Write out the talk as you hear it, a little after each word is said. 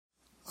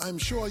I'm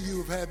sure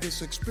you've had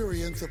this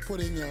experience of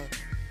putting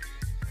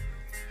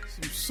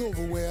some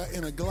silverware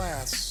in a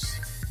glass,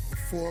 a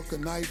fork, a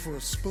knife, or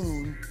a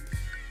spoon,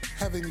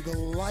 having the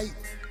light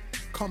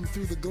come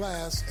through the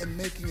glass and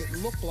making it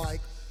look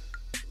like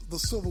the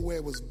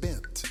silverware was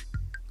bent.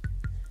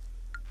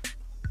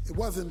 It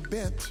wasn't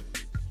bent,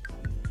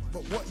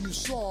 but what you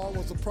saw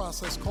was a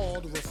process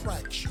called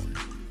refraction.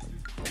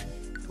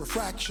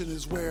 Refraction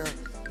is where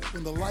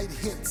when the light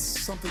hits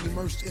something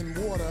immersed in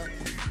water,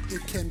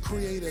 it can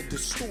create a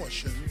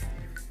distortion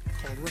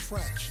called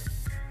refraction.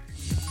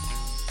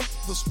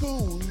 The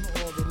spoon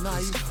or the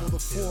knife or the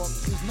fork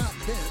is not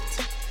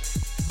bent,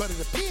 but it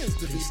appears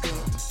to be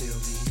bent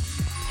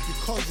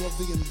because of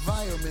the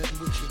environment in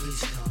which it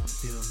is.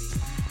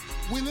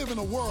 We live in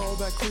a world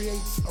that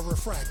creates a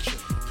refraction,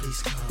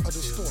 a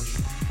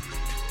distortion.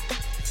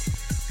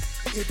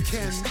 It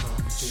can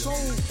so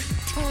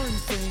turn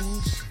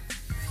things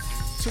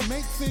to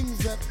make things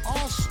that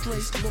are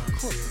straight look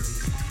crooked,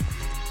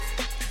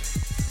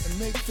 and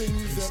make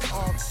things that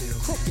are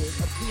crooked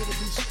appear to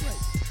be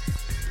straight.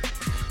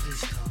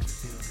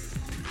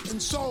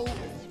 And so,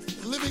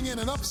 living in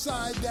an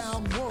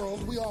upside-down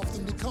world, we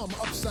often become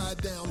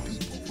upside-down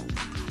people,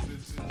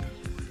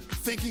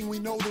 thinking we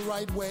know the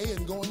right way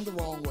and going the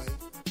wrong way,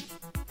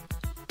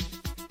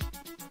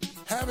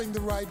 having the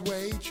right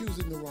way,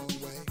 choosing the wrong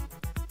way.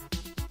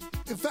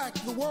 In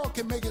fact, the world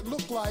can make it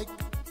look like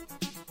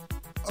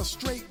a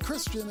straight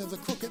Christian is a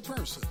crooked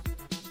person,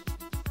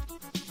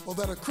 or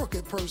that a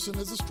crooked person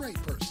is a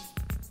straight person.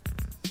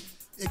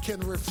 It can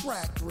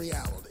refract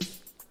reality.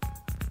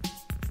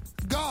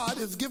 God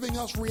is giving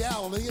us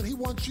reality, and he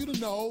wants you to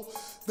know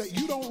that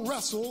you don't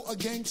wrestle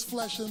against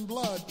flesh and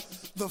blood.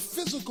 The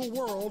physical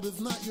world is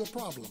not your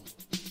problem.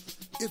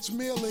 It's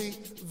merely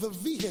the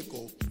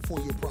vehicle for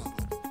your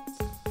problem.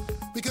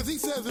 Because he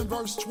says in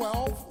verse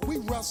 12, we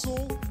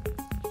wrestle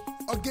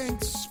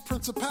against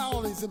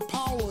principalities and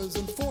powers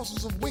and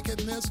forces of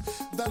wickedness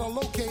that are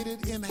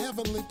located in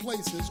heavenly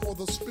places, or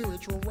the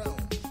spiritual realm.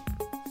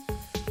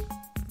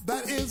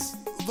 That is,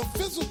 the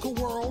physical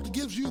world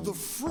gives you the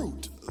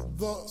fruit.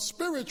 The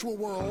spiritual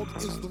world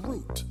is the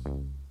root.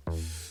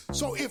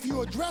 So if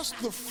you address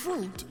the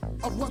fruit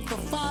of what the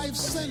five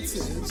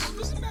senses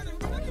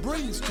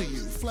brings to you,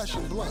 flesh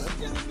and blood,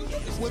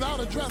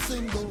 without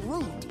addressing the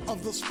root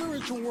of the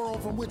spiritual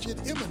world from which it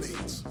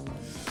emanates,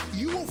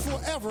 you will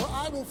forever,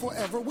 I will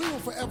forever, we will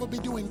forever be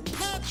doing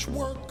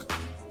patchwork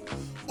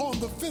on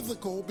the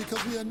physical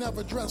because we have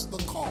never addressed the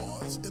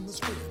cause in the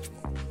spiritual.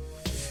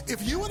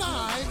 If you and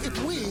I,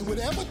 if we would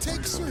ever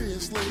take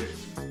seriously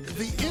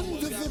the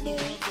invisible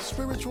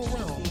spiritual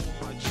realm,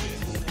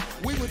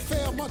 we would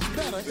fare much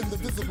better in the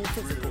visible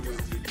physical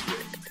realm.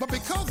 But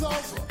because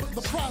of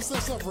the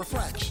process of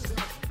refraction,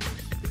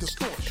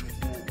 distortion,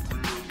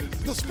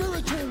 the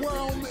spiritual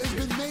realm has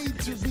been made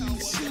to be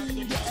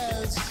seen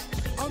as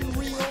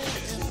unreal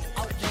and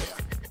out there.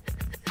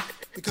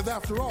 Because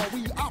after all,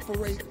 we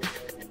operate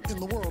in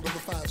the world of the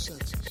five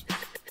senses.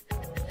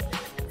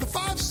 The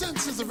five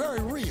senses are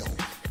very real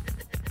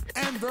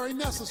and very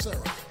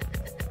necessary,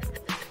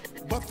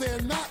 but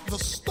they're not the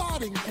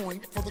starting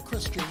point for the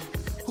Christian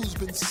who's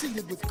been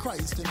seated with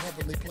Christ in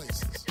heavenly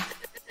places.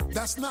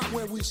 That's not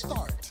where we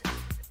start.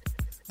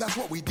 That's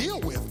what we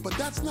deal with, but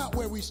that's not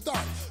where we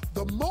start.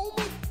 The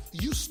moment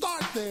you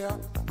start there,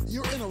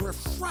 you're in a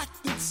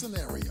refracted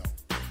scenario,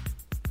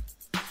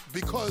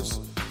 because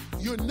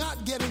you're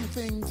not getting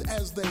things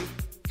as they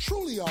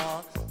truly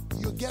are,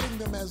 you're getting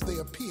them as they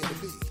appear to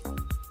be.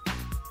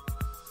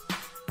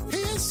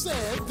 He has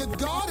said that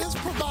God has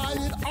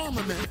provided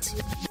armament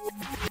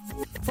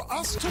for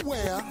us to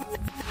wear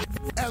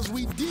as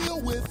we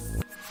deal with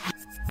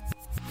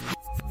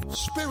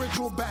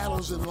spiritual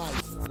battles in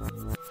life.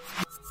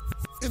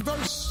 In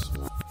verse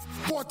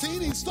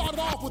 14, he started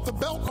off with the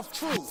belt of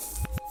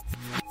truth.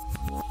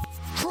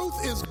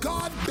 Truth is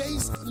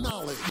God-based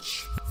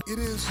knowledge. It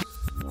is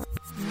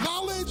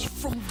knowledge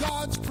from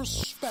God's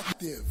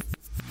perspective.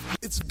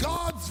 It's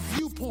God's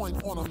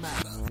viewpoint on a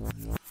matter.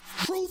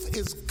 Truth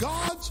is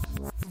God's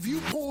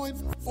viewpoint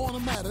on a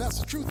matter. That's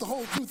the truth, the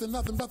whole truth, and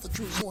nothing but the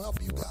truth. So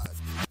help you God.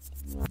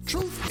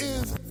 Truth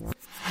is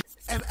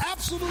an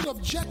absolute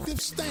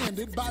objective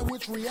standard by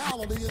which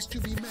reality is to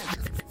be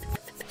measured.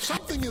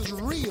 Something is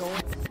real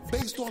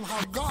based on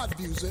how God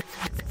views it,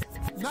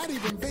 not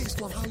even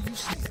based on how you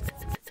see it.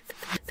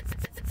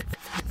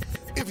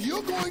 If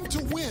you're going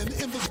to win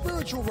in the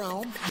spiritual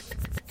realm,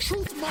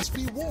 truth must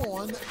be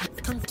worn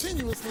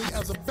continuously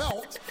as a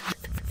belt,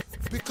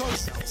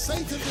 because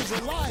Satan is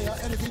a liar,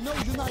 and if he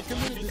knows you're not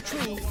committed to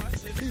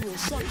truth, he will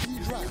suck you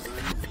dry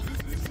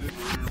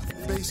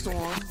based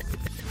on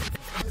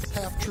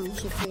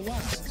half-truths or full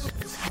lies.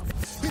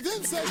 He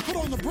then says, put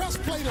on the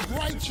breastplate of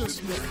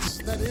righteousness.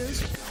 That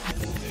is,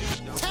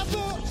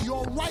 tether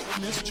your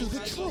rightness to the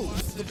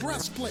truth. The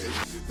breastplate,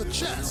 the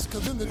chest,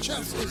 because in the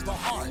chest is the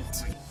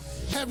heart.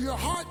 Have your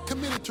heart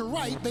committed to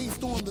right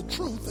based on the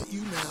truth that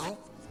you now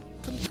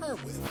concur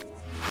with.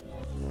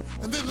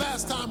 And then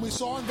last time we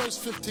saw in verse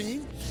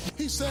 15,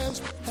 he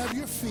says, have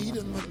your feet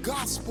in the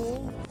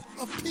gospel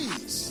of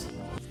peace.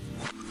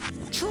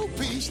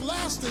 peace,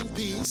 lasting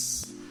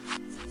peace,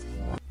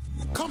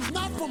 comes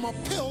not from a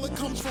pill, it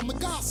comes from the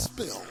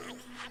gospel.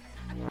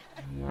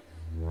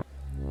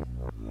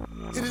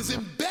 It is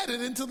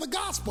embedded into the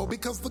gospel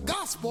because the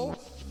gospel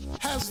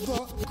has the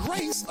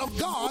grace of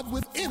God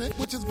within it,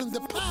 which has been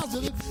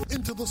deposited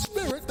into the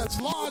spirit that's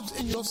lodged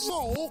in your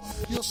soul.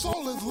 Your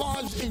soul is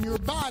lodged in your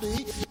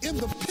body. In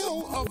the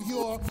pill of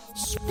your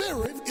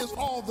spirit is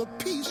all the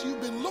peace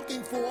you've been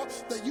looking for,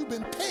 that you've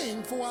been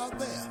paying for out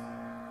there.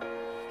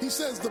 He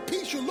says the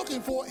peace you're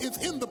looking for is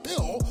in the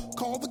pill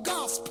called the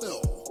gospel.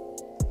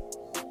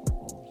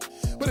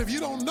 But if you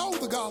don't know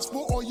the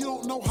gospel, or you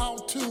don't know how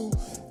to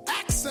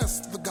access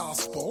the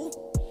gospel,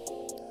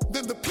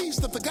 then the peace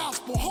that the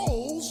gospel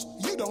holds,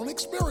 you don't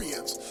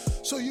experience.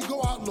 So you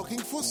go out looking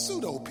for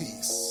pseudo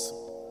peace,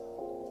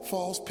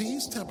 false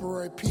peace,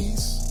 temporary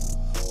peace,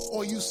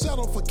 or you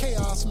settle for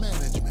chaos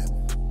management.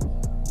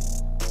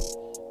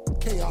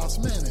 Chaos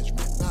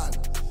management,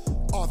 not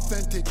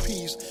authentic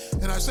peace.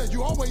 And I said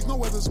you always know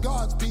whether it's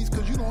God's peace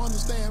because you don't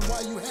understand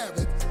why you have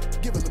it,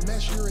 given the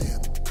mess you're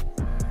in.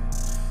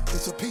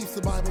 It's a peace,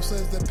 the Bible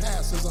says, that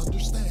passes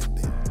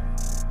understanding.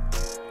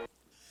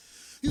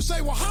 You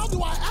say, well, how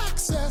do I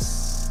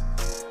access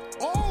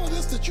all of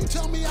this that you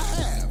tell me I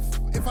have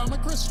if I'm a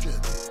Christian?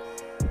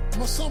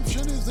 My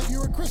assumption is that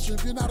you're a Christian.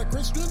 If you're not a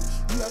Christian,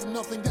 you have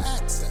nothing to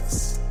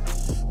access.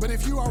 But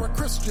if you are a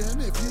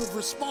Christian, if you have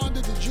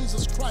responded to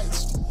Jesus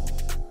Christ,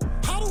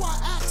 how do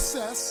I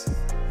access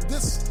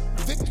this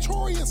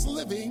victorious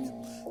living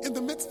in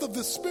the midst of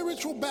this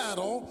spiritual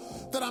battle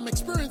that I'm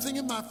experiencing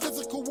in my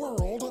physical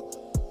world?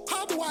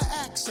 How do I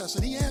access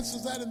it? He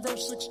answers that in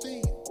verse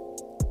 16.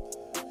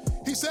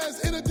 He says,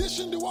 in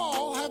addition to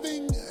all,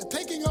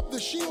 taking up the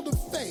shield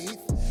of faith,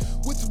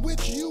 with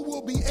which you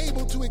will be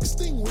able to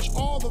extinguish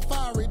all the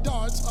fiery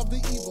darts of the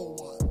evil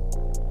one.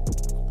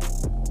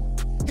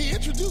 He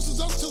introduces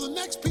us to the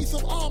next piece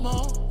of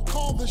armor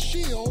called the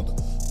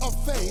shield of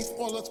faith,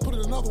 or let's put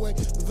it another way,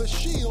 the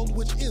shield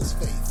which is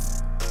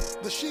faith.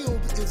 The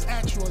shield is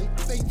actually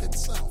faith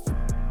itself.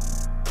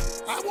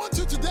 I want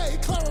to today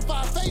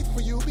clarify faith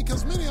for you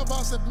because many of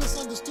us have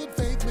misunderstood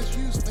faith,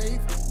 misused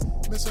faith,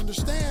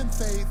 misunderstand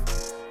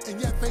faith, and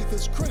yet faith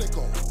is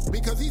critical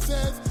because he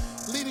says,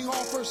 leading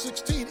off verse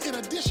 16, in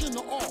addition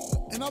to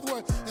all. In other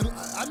words, and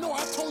I know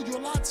I told you a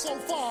lot so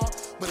far,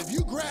 but if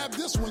you grab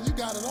this one, you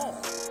got it all.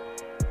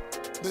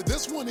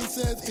 This one, he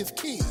says, is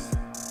key.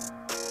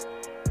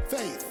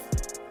 Faith.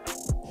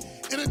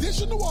 In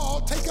addition to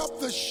all, take up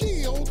the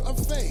shield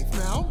of faith.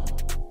 Now,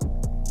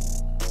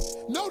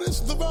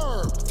 notice the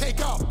verb, take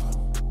up.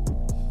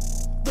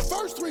 The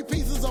first three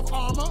pieces of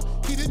armor,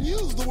 he didn't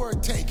use the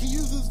word take. He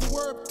uses the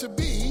word to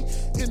be.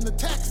 In the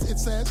text, it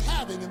says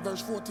having in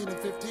verse 14 and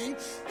 15,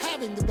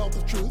 having the belt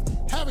of truth,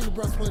 having the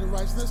breastplate of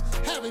righteousness,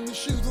 having the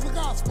shoes of the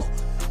gospel.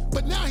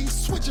 But now he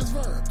switches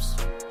verbs.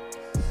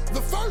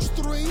 The first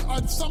three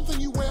are something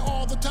you wear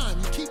all the time.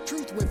 You keep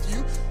truth with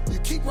you. You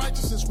keep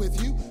righteousness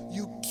with you.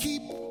 You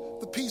keep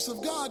the peace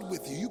of God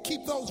with you. You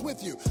keep those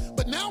with you.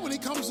 But now when he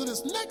comes to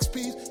this next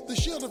piece, the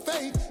shield of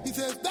faith, he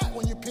says that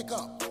one you pick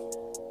up.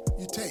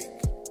 You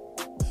take.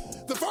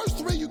 The first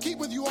three you keep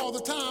with you all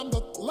the time. The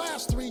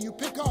last three you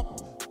pick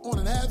up on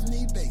an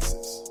as-need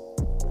basis.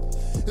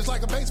 It's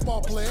like a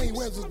baseball player. He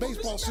wears his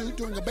baseball suit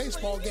during a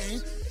baseball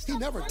game. He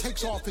never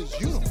takes off his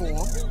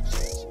uniform,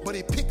 but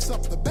he picks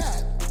up the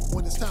bat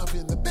when it's time for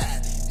him to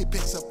bat. He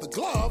picks up the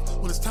glove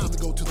when it's time to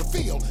go to the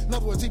field. In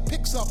other words, he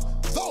picks up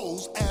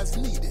those as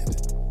needed.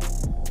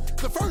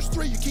 The first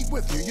three you keep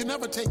with you. You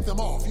never take them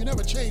off. You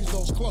never change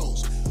those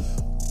clothes.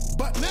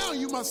 But now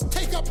you must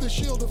take up the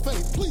shield of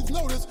faith. Please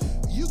notice,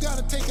 you got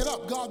to take it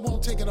up. God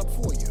won't take it up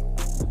for you.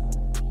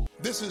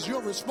 This is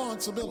your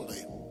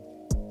responsibility.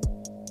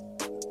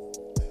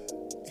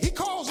 He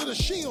calls it a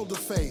shield of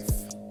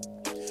faith.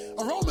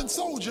 A Roman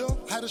soldier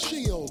had a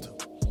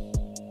shield.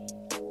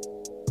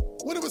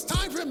 When it was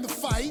time for him to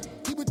fight,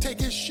 he would take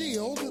his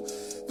shield.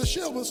 The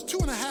shield was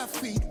 2.5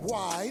 feet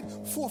wide,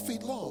 4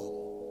 feet long.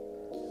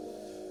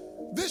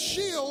 This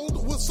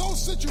shield was so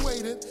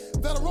situated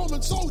that a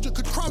Roman soldier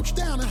could crouch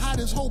down and hide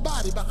his whole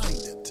body behind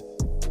it.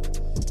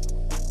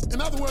 In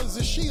other words,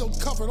 the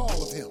shield covered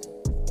all of him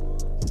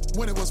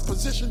when it was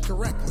positioned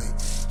correctly.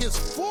 His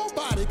full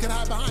body could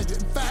hide behind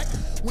it. In fact,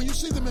 when you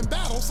see them in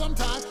battle,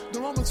 sometimes the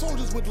Roman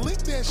soldiers would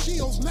link their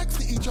shields next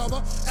to each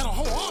other and a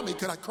whole army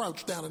could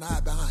crouch down and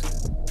hide behind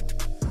it.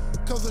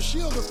 Because the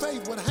shield of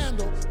faith would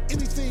handle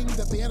anything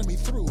that the enemy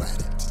threw at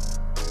it,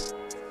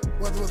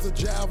 whether it was a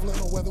javelin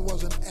or whether it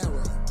was an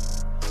arrow.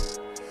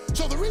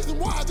 So the reason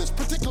why this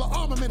particular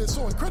armament is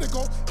so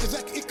critical is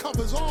that it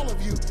covers all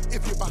of you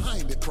if you're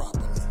behind it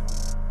properly.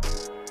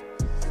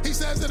 He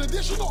says, in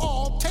addition to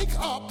all, take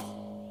up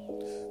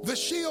the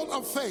shield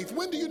of faith.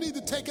 When do you need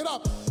to take it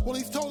up? Well,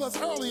 he told us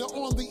earlier,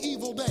 on the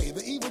evil day.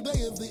 The evil day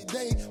is the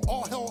day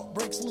all hell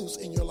breaks loose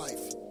in your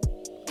life.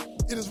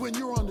 It is when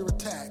you're under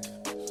attack.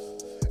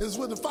 It is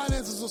when the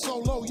finances are so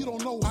low you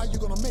don't know how you're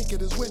going to make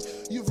it. It is when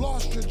you've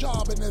lost your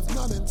job and there's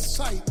none in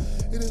sight.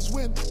 It is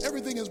when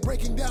everything is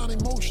breaking down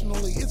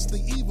emotionally. It's the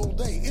evil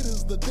day. It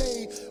is the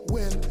day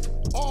when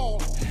all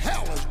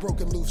hell is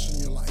broken loose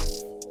in your life.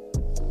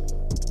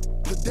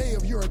 The day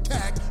of your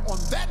attack, on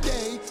that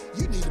day,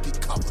 you need to be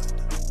covered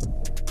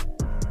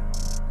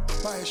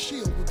by a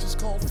shield which is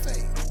called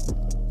faith.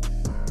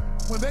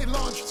 When they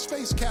launch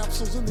space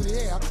capsules into the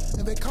air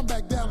and they come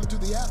back down into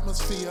the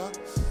atmosphere,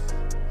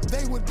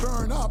 they would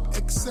burn up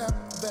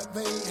except that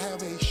they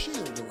have a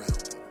shield around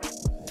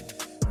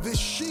them. This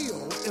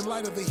shield, in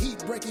light of the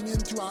heat breaking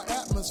into our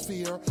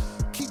atmosphere,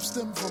 keeps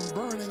them from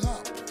burning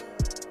up.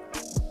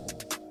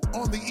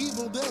 On the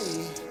evil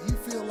day, you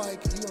feel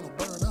like you're going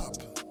to burn up.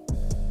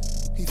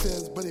 He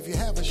says, but if you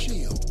have a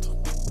shield,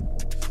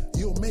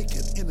 you'll make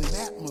it in an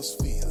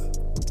atmosphere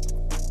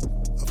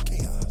of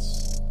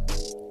chaos.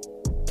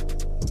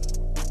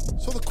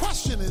 So the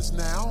question is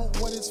now,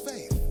 what is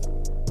faith?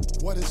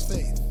 What is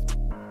faith?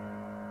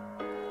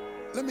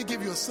 Let me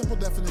give you a simple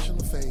definition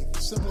of faith,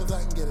 simple as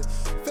I can get it.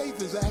 Faith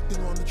is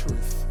acting on the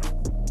truth.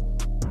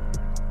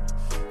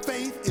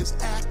 Faith is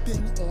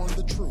acting on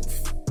the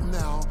truth.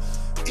 Now,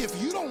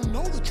 if you don't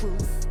know the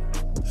truth,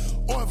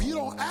 or if you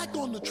don't act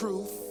on the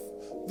truth,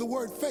 the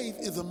word faith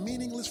is a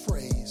meaningless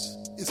phrase.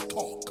 It's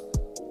talk.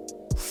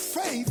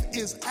 Faith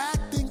is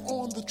acting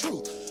on the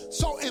truth.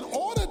 So in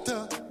order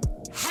to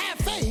have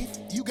faith,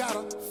 you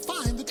gotta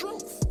find the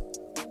truth.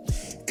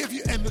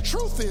 And the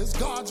truth is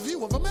God's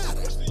view of a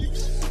matter.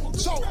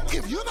 So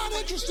if you're not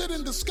interested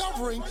in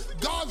discovering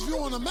God's view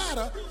on a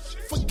matter,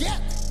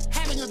 forget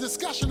having a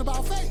discussion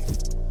about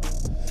faith.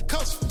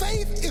 Because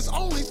faith is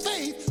only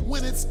faith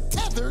when it's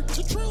tethered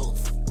to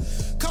truth.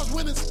 Because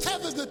when it's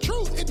tethered to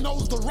truth, it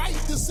knows the right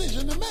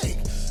decision to make.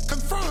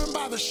 Confirmed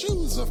by the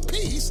shoes of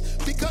peace,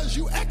 because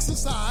you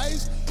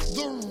exercise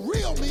the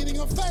real meaning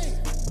of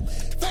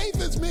faith.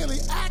 Faith is merely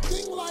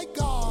acting like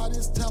God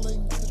is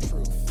telling the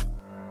truth.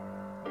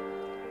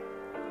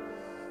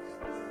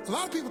 A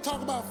lot of people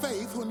talk about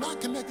faith who are not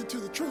connected to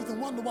the truth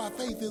and wonder why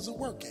faith isn't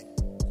working.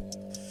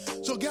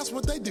 So guess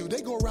what they do?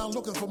 They go around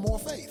looking for more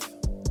faith.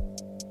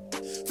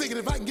 Thinking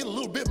if I can get a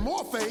little bit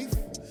more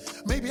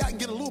faith, maybe I can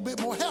get a little bit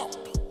more help.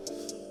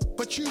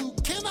 But you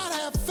cannot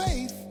have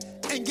faith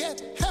and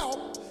get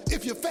help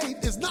if your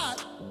faith is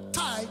not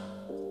tied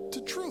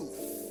to truth.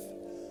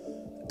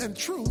 And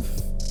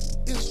truth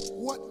is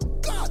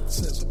what God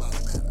says about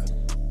a matter.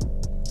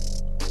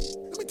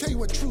 Let me tell you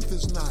what truth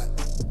is not,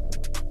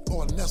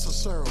 or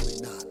necessarily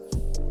not.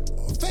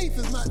 Faith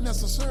is not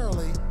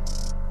necessarily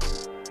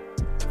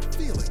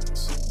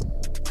feelings.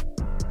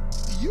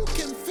 You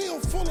can feel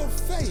full of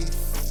faith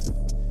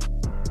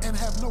and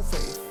have no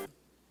faith.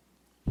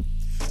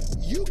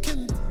 You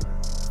can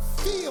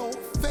feel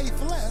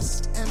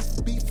faithless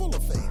and be full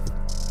of faith.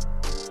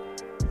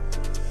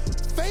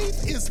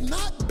 Faith is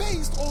not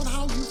based on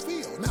how you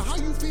feel. Now, how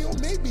you feel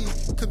may be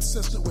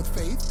consistent with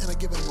faith in a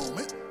given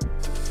moment,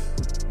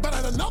 but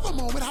at another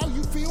moment, how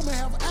you feel may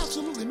have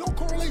absolutely no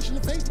correlation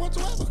to faith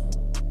whatsoever.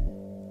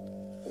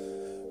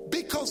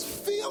 Because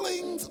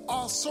feelings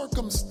are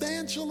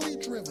circumstantially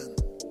driven.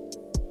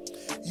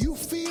 You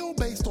feel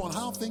based on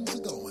how things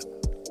are going.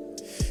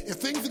 If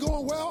things are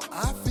going well,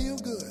 I feel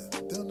good.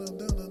 Dun, dun,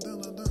 dun, dun,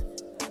 dun, dun, dun.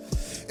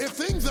 If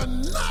things are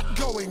not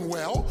going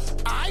well,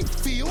 I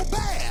feel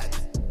bad.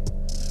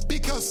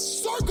 Because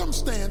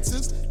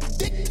circumstances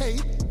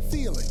dictate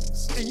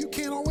feelings. And you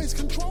can't always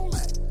control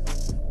that.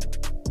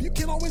 You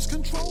can't always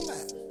control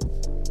that.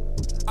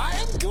 I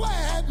am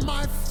glad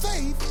my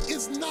faith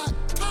is not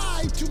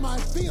tied to my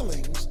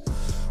feelings,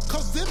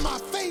 because then my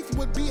faith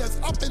would be as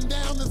up and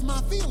down as my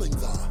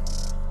feelings are.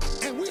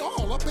 And we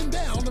all up and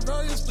down to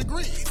various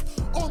degrees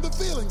on the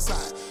feeling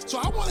side. So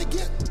I want to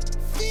get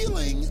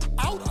feeling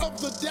out of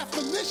the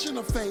definition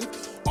of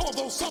faith,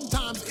 although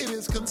sometimes it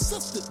is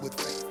consistent with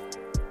faith.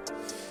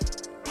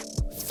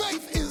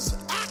 Faith is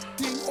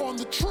acting on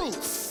the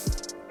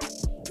truth,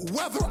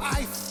 whether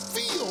I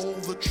feel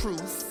the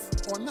truth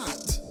or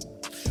not,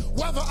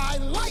 whether I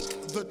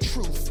like the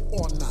truth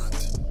or not,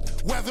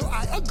 whether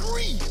I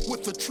agree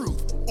with the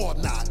truth or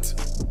not.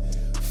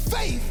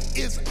 Faith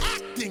is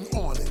acting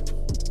on it.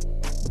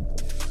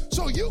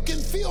 So you can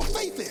feel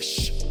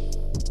faithish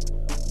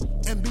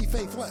and be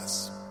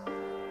faithless.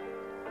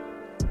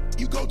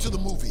 You go to the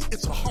movie,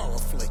 it's a horror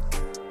flick.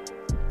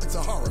 It's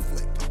a horror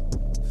flick.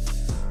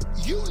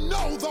 You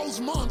know those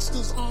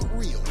monsters aren't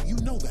real. You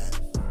know that.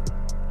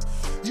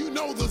 You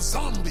know the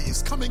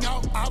zombies coming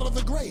out of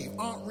the grave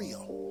aren't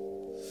real.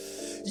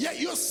 Yet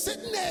you're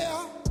sitting there,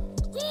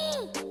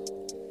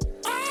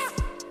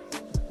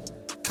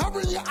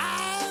 covering your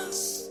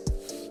eyes,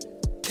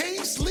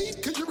 can't sleep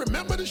because you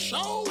remember the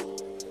show,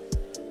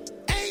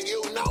 and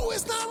you know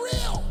it's not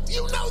real.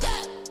 You know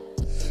that.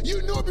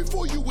 You knew it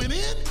before you went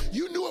in.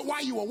 You knew it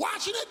while you were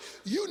watching it.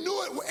 You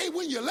knew it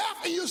when you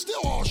left, and you're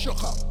still all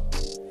shook up.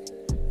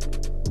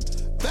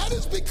 That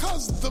is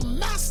because the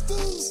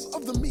masters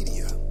of the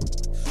media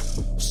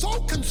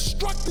so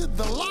constructed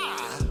the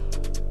lie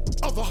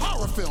of the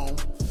horror film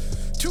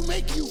to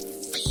make you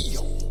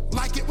feel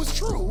like it was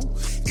true,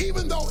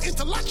 even though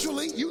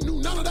intellectually you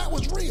knew none of that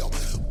was real.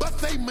 But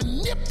they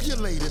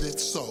manipulated it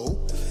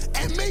so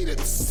and made it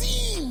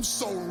seem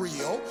so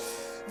real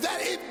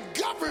that it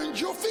governed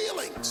your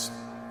feelings.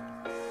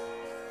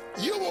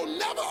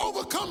 never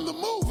overcome the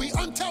movie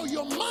until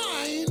your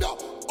mind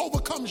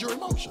overcomes your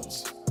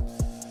emotions.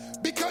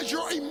 Because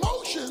your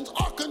emotions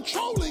are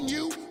controlling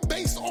you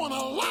based on a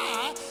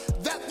lie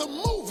that the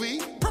movie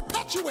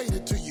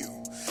perpetuated to you.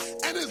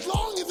 And as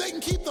long as they can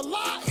keep the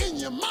lie in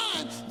your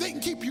mind, they can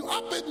keep you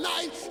up at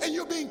night, and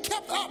you're being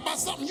kept up by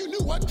something you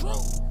knew wasn't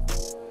true.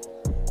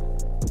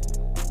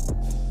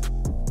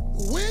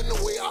 When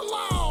we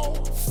allow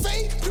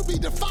faith to be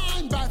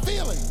defined by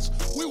feelings,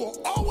 we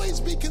will always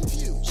be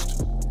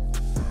confused.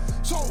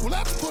 So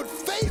let's put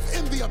faith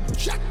in the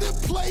objective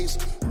place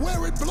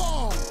where it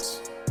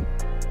belongs.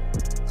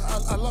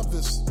 I love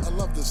this. I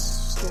love this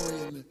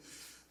story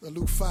in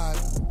Luke 5.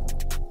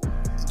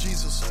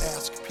 Jesus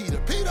asked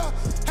Peter, Peter,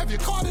 have you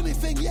caught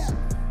anything yet?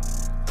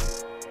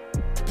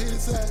 Peter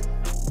said,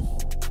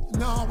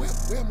 no, we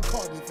haven't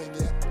caught anything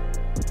yet.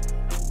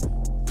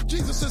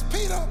 Jesus says,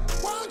 Peter,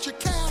 why don't you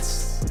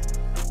cast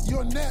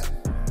your net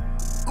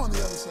on the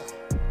other side?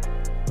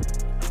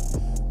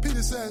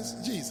 Peter says,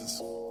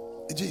 Jesus,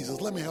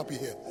 let me help you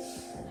here.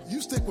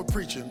 You stick with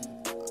preaching.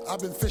 I've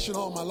been fishing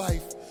all my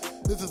life.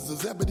 This is the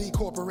Zebedee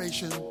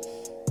Corporation,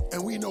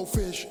 and we know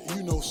fish,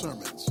 you know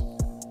sermons.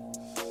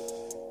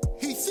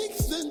 He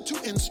seeks then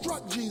to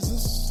instruct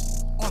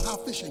Jesus on how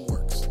fishing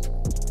works.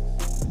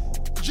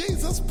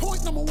 Jesus,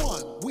 point number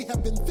one, we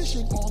have been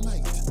fishing all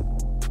night.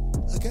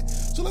 Okay,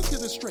 so let's get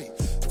this straight.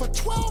 For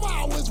 12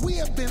 hours, we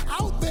have been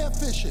out there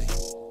fishing.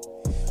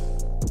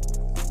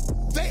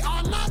 They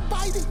are not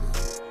biting.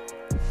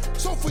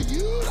 So for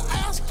you to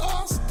ask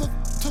us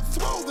to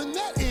throw the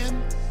net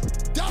in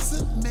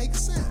doesn't make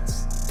sense.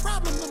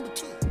 Problem number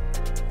two,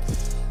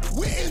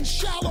 we're in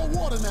shallow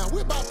water now.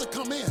 We're about to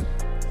come in.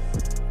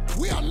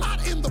 We are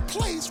not in the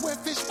place where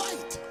fish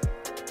bite.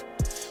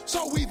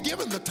 So we've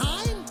given the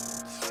time,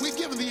 we've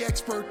given the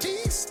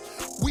expertise,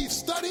 we've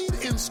studied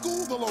in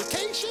school the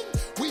location,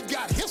 we've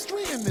got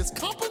history in this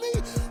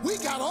company, we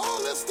got all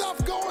this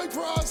stuff going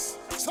for us.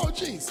 So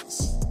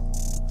Jesus,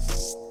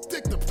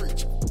 stick to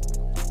preaching.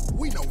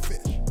 We know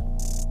fish.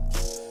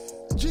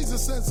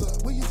 Jesus says,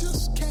 will you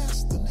just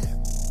cast the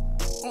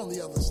net on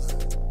the other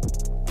side?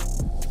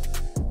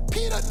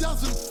 Peter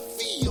doesn't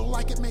feel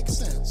like it makes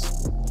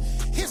sense.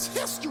 His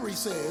history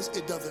says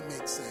it doesn't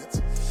make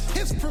sense.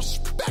 His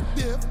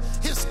perspective,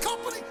 his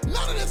company,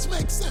 none of this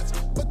makes sense.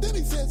 But then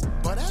he says,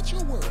 but at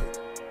your word,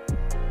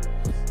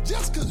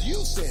 just because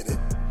you said it,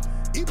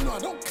 even though I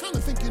don't kind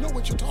of think you know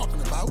what you're talking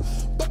about,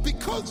 but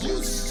because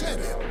you said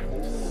it,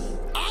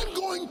 I'm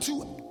going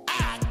to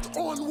act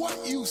on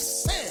what you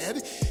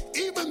said,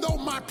 even though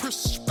my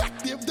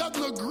perspective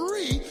doesn't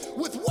agree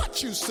with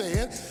what you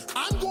said.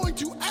 I'm going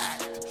to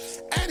act.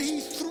 And he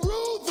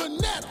threw the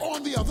net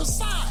on the other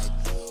side.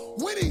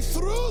 When he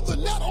threw the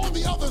net on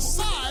the other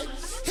side,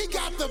 he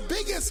got the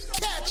biggest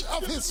catch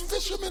of his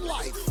fisherman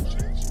life.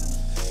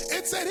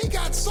 It said he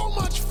got so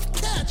much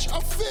catch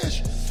of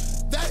fish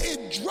that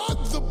it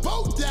dragged the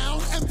boat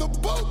down and the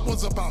boat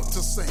was about to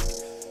sink.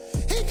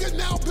 He could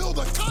now build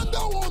a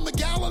condo on the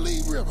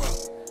Galilee River.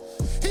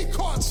 He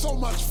caught so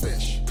much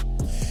fish.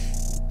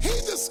 He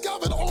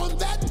discovered on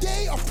that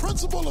day a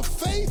principle of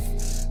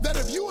faith that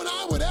if you and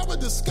I would ever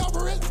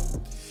discover it,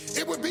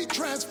 it would be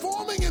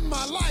transforming in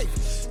my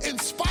life. In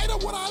spite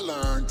of what I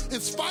learned, in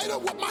spite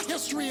of what my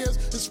history is,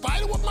 in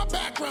spite of what my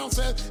background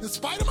says, in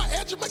spite of my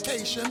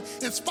education,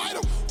 in spite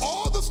of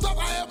all the stuff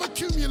I have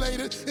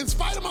accumulated, in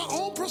spite of my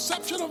own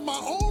perception of my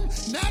own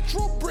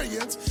natural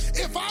brilliance,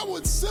 if I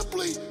would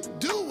simply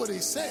do what he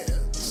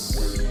says,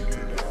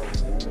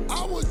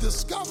 I would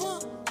discover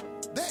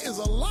there is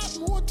a lot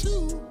more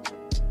to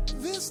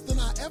this than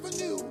I ever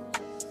knew.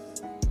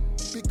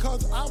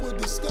 Because I would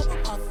discover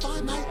my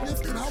finiteness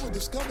and I would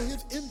discover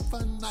his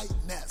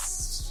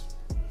infiniteness.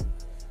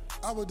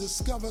 I would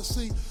discover,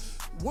 see,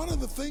 one of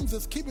the things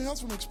that's keeping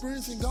us from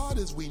experiencing God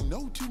is we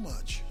know too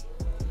much.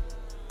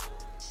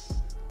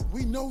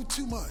 We know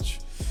too much.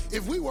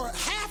 If we were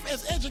half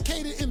as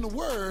educated in the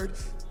Word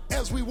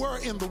as we were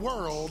in the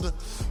world,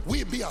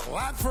 we'd be a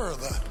lot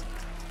further.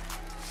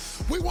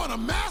 We want a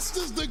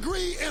master's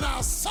degree in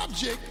our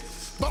subject,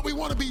 but we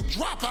want to be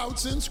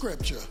dropouts in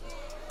Scripture.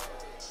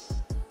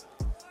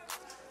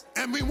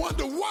 And we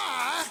wonder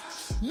why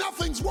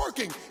nothing's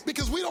working,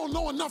 because we don't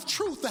know enough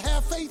truth to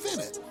have faith in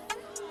it.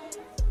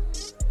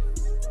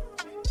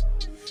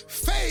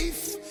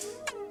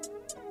 Faith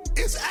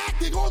is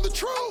acting on the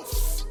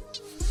truth,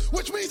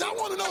 which means I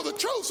want to know the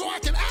truth so I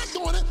can act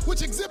on it,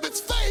 which exhibits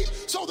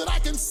faith so that I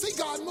can see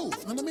God move.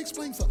 Now let me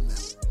explain something now.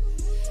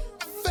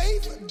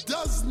 Faith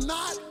does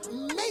not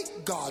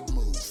make God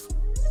move.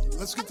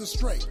 Let's get this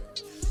straight.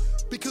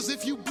 Because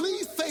if you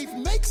believe faith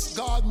makes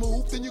God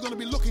move, then you're going to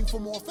be looking for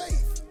more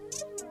faith.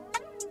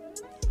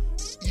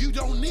 You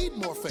don't need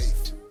more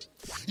faith.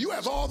 You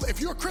have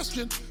if you're a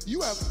Christian,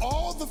 you have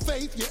all the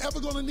faith you're ever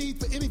going to need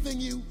for anything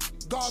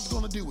God's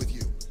going to do with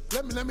you.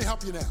 Let me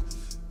help you now.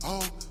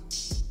 Oh,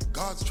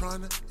 God's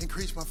trying to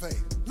increase my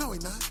faith. No,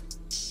 he's not.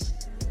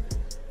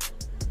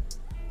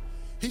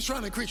 He's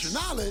trying to increase your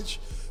knowledge,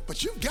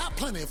 but you've got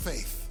plenty of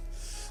faith.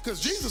 Because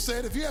Jesus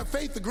said if you have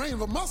faith the grain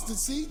of a mustard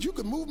seed, you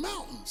can move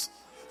mountains.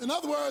 In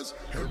other words,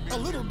 a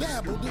little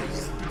dab will do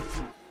you.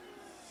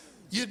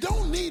 You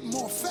don't need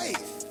more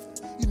faith.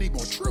 You need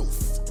more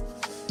truth.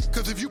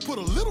 Because if you put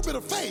a little bit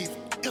of faith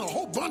in a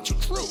whole bunch of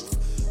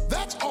truth,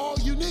 that's all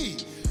you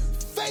need.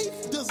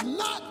 Faith does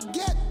not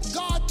get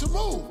God to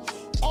move.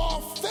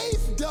 All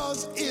faith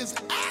does is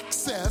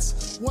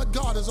access what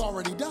God has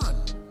already done.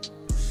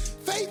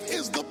 Faith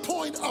is the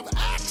point of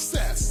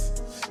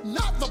access,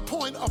 not the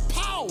point of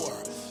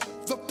power.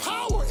 The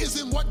power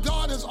is in what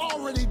God has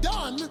already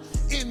done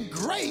in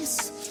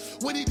grace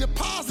when he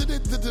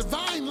deposited the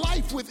divine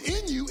life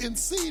within you in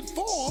seed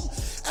form.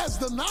 As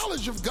the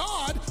knowledge of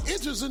God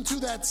enters into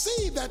that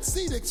seed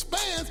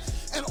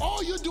expands, and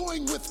all you're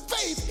doing with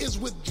faith is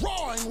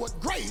withdrawing what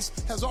grace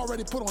has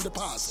already put on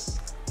deposit.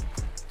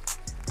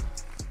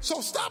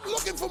 So stop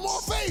looking for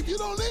more faith. You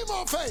don't need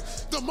more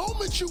faith. The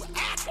moment you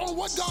act on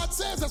what God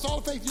says, that's all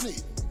the faith you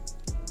need.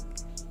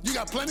 You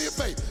got plenty of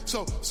faith.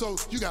 So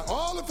you got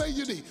all the faith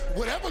you need.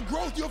 Whatever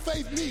growth your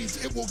faith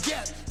needs, it will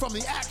get from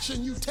the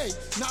action you take,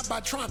 not by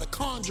trying to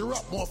conjure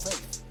up more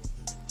faith.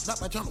 Not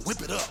by trying to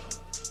whip it up.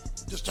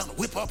 Just trying to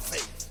whip up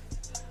faith.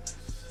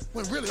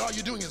 When really all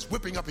you're doing is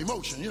whipping up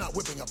emotion. You're not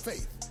whipping up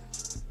faith.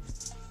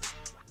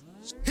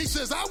 He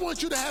says, I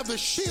want you to have the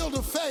shield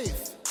of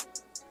faith.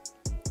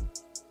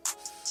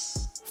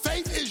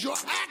 Faith is your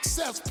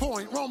access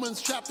point.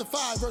 Romans chapter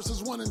 5,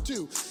 verses 1 and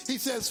 2. He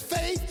says,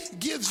 faith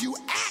gives you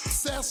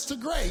access to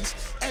grace,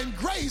 and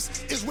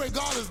grace is where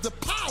God has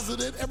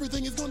deposited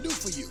everything he's going to do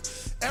for you.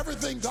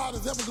 Everything God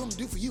is ever going to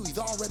do for you, he's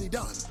already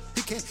done.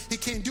 He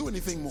can't do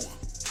anything more.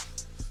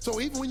 So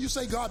even when you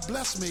say, God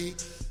bless me,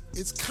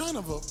 it's kind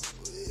of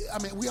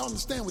we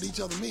understand what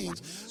each other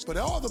means, but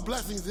all the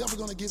blessings he's ever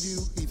going to give you,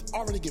 he's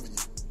already given you.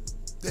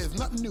 There's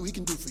nothing new he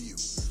can do for you.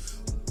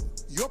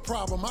 Your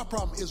problem, my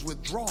problem, is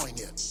withdrawing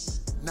it,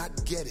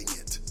 not getting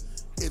it.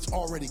 It's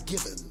already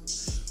given.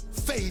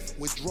 Faith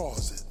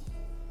withdraws it.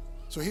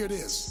 So here it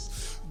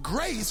is.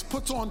 Grace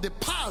puts on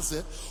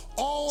deposit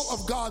all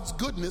of God's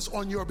goodness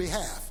on your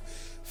behalf.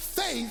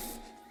 Faith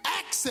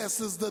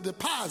accesses the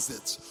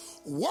deposits.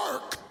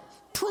 Work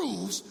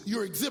proves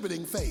you're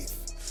exhibiting faith.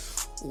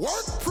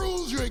 Work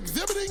proves you're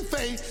exhibiting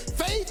faith.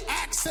 Faith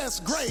accesses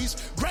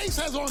grace. Grace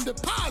has on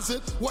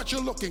deposit what you're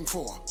looking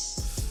for.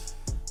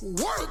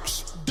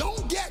 Works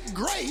don't get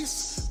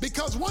grace,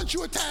 because once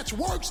you attach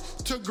works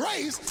to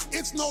grace,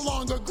 it's no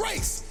longer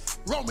grace.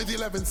 Romans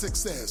 11:6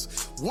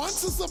 says,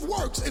 once it's of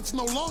works, it's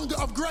no longer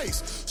of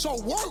grace.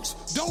 So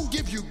works don't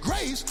give you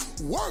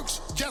grace. Works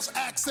just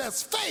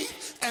access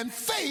faith, and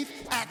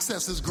faith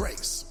accesses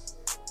grace.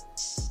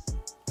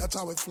 That's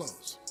how it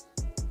flows.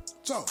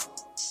 So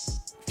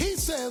he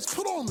says,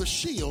 put on the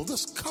shield,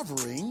 this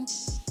covering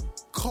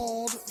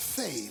called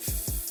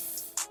faith.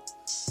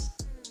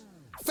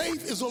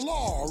 Faith is a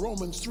law,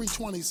 Romans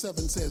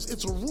 3:27 says.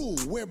 It's a rule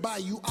whereby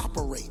you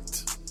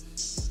operate.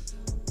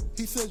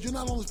 He says you're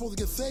not only supposed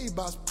to get saved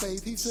by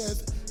faith, he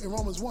says in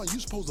Romans 1, you're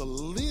supposed to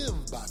live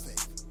by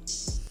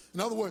faith.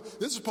 In other words,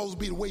 this is supposed to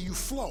be the way you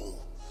flow.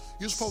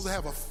 You're supposed to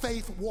have a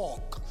faith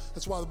walk.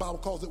 That's why the Bible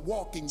calls it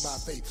walking by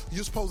faith.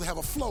 You're supposed to have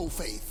a flow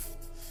faith.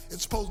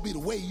 It's supposed to be the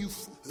way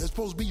it's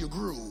supposed to be your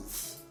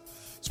groove.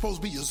 It's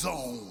supposed to be your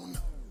zone.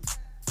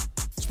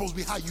 It's supposed to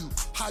be how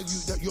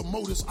your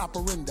modus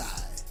operandi.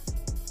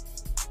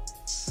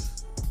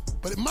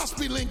 But it must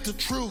be linked to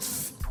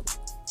truth.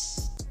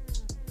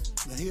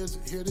 Now here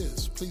it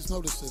is. Please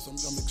notice this.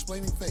 I'm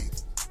explaining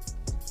faith.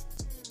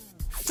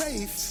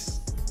 Faith,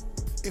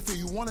 if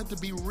you want it to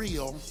be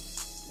real,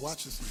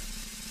 watch this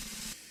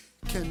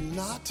now,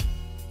 cannot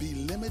be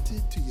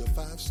limited to your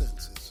five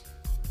senses.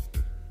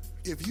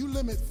 If you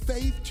limit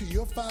faith to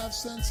your five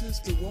senses,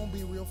 it won't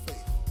be real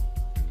faith.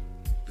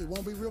 It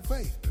won't be real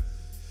faith.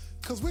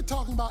 Because we're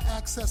talking about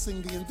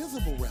accessing the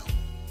invisible realm,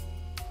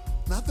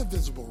 not the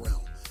visible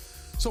realm.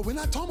 So we're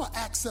not talking about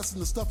accessing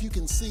the stuff you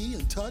can see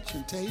and touch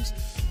and taste.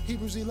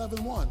 Hebrews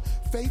 11:1.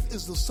 Faith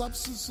is the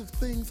substance of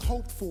things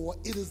hoped for.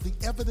 It is the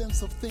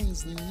evidence of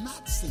things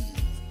not seen.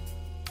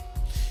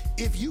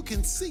 If you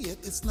can see it,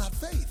 it's not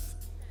faith.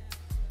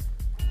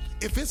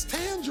 If it's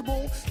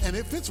tangible and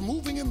if it's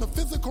moving in the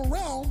physical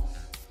realm,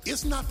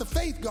 it's not the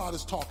faith God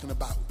is talking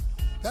about.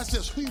 That's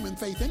just human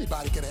faith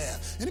anybody can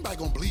have. Anybody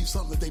gonna believe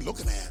something that they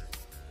looking at.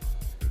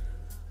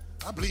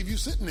 I believe you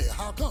sitting there.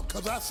 How come?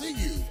 Because I see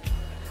you.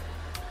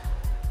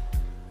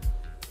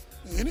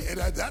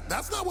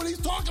 That's not what he's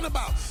talking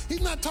about.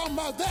 He's not talking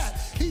about that.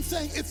 He's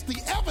saying it's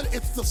the evidence,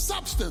 it's the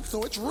substance,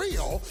 so it's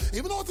real.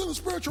 Even though it's in the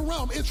spiritual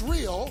realm, it's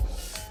real,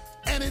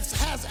 and it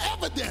has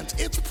evidence.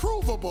 It's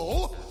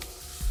provable,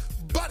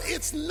 but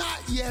it's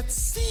not yet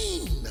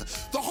seen.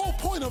 The whole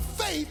point of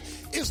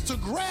faith is to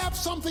grab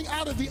something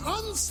out of the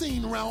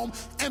unseen realm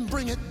and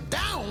bring it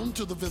down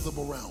to the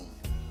visible realm.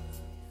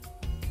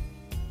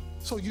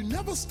 So you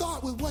never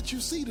start with what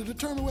you see to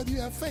determine whether you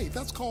have faith.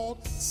 That's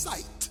called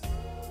sight.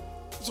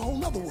 It's a whole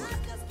nother word.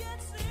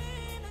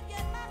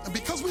 And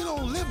because we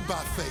don't live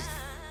by faith,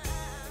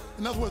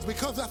 in other words,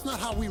 because that's not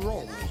how we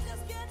roll,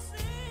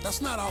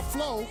 that's not our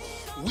flow,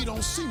 we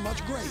don't see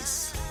much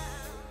grace.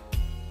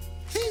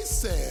 He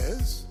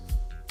says,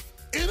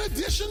 In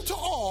addition to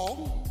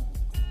all,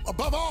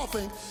 above all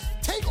things,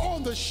 take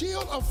on the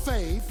shield of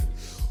faith.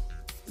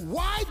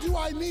 Why do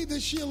I need the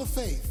shield of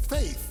faith?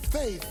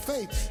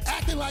 Faith.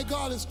 Acting like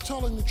God is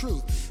telling the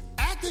truth.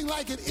 Acting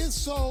like it is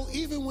so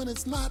even when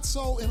it's not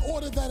so, in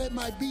order that it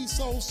might be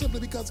so simply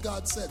because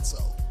God said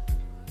so.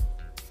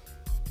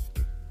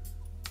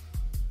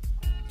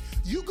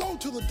 You go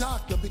to the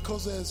doctor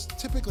because there's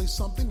typically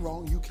something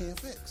wrong you can't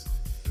fix.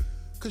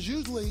 Because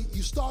usually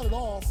you started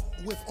off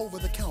with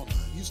over-the-counter.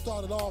 You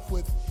started off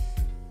with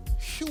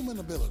human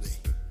ability.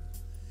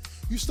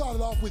 You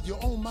started off with your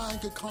own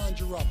mind could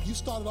conjure up. You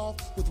started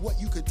off with what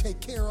you could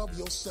take care of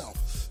yourself.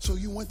 So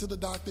you went to the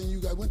doctor and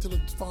you went to the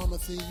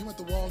pharmacy. You went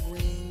to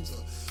Walgreens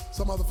or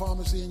some other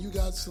pharmacy and you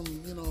got some,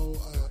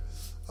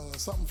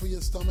 something for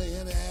your stomach,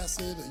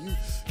 antacid,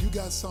 or you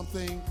got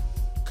something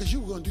because you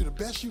were going to do the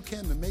best you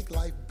can to make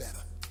life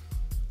better.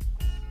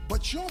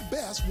 But your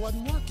best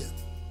wasn't working.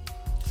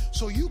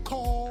 So you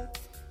call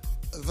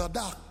the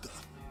doctor.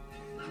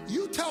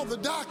 You tell the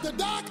doctor,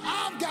 Doc,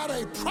 I've got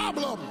a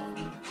problem.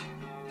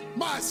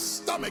 My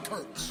stomach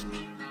hurts.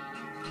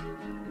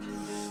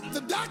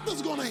 The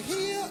doctor's going to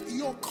hear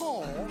your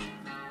call,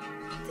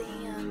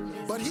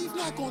 but he's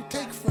not going to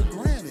take for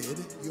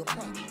granted your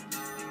problem.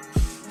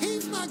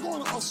 He's not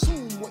going to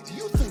assume what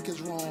you think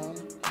is wrong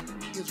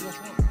is what's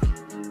wrong.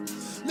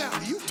 Now,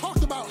 you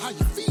talked about how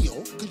you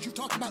feel because you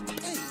talked about the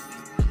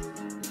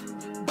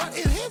pain. But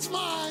in his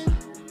mind,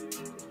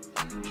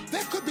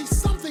 there could be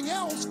something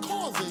else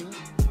causing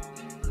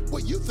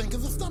what you think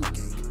is a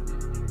stomachache.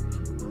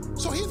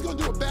 So he's going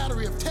to do a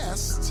battery of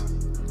tests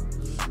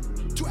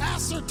to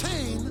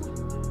ascertain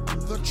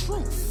the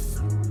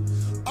truth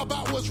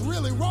about what's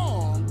really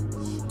wrong,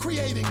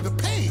 creating the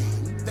pain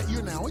that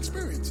you're now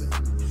experiencing.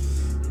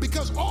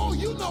 Because all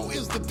you know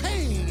is the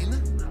pain,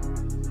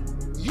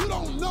 you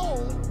don't know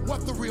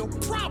what the real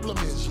problem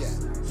is yet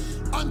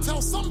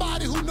until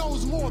somebody who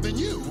knows more than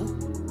you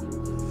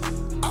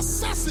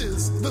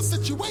assesses the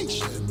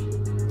situation,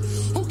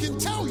 who can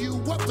tell you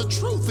what the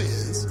truth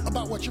is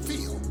about what you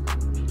feel.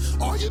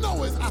 All you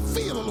know is I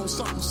feel a little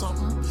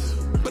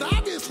something, but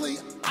obviously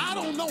I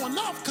don't know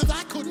enough because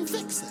I couldn't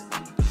fix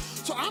it.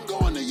 So I'm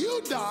going to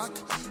you, Doc,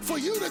 for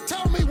you to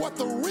tell me what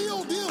the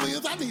real deal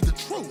is. I need the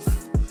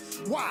truth.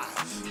 Why?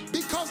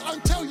 Because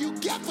until you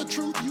get the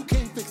truth, you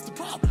can't fix the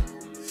problem.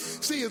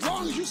 See, as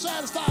long as you're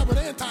satisfied with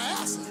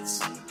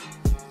antacids,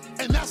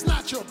 and that's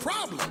not your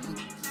problem,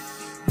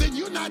 then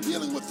you're not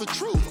dealing with the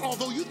truth,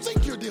 although you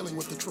think you're dealing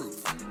with the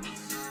truth.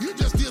 You're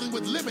just dealing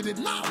with limited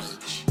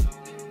knowledge.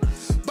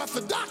 But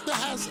the doctor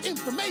has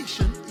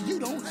information you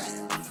don't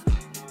have.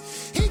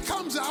 He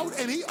comes out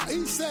and he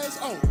says,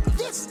 oh,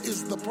 this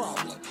is the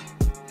problem,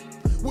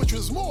 which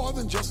was more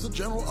than just a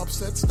general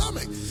upset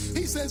stomach.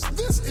 He says,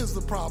 this is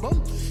the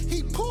problem.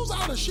 He pulls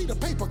out a sheet of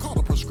paper called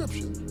a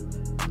prescription,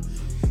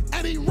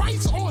 and he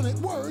writes on it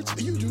words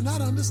you do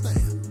not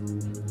understand.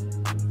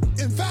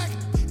 In fact,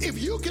 if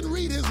you can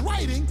read his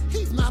writing,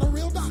 he's not a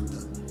real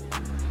doctor.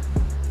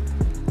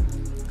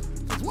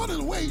 Because one of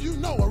the ways you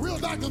know a real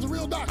doctor's a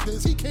real doctor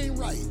is he can't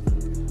write.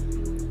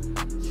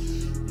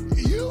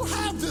 You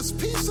have this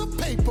piece of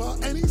paper,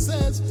 and he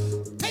says,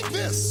 take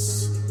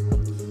this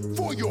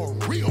for your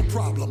real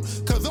problem.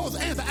 Because those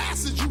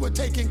antacids you were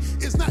taking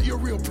is not your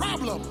real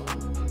problem.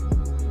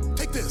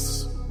 Take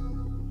this.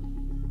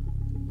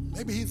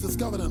 Maybe he's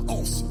discovered an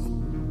ulcer.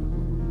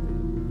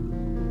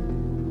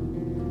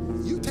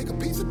 You take a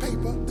piece of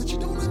paper that you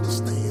don't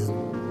understand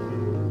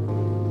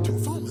to a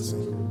pharmacy.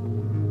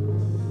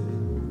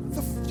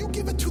 You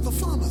give it to the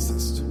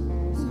pharmacist,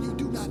 whom you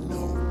do not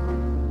know.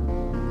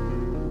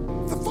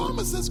 The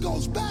pharmacist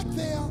goes back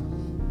there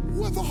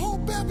with a whole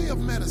bevy of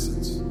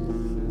medicines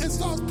and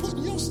starts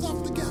putting your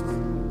stuff together.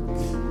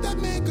 That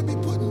man could be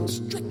putting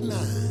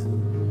strychnine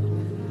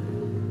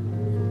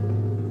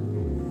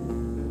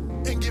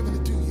and giving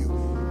it to you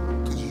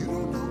because you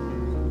don't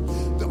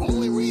know. The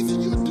only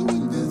reason you're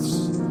doing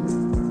this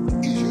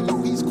is you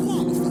know he's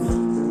qualified.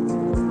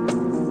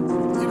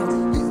 You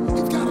know,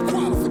 he's got a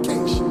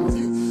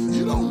qualification.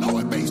 You don't know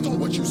it based on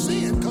what you're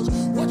seeing, because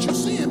what you're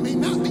seeing may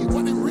not be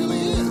what it really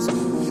is.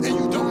 And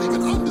you don't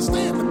even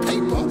understand the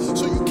paper,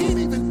 so you can't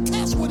even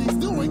test what he's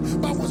doing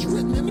by what's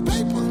written in the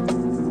paper.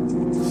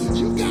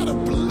 You gotta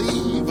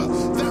believe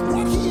that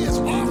what he is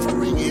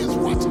offering is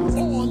what's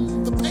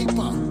on the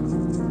paper.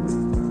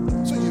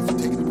 So if you're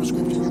taking the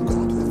prescription, you've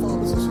gone to the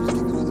pharmacist who's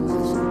giving you the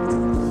medicine.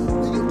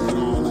 When you've done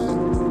all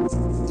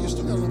that, you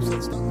still got an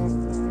upset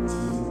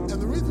stomach.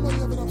 And the reason why you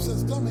have an upset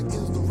stomach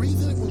is the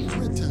reason it was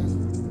written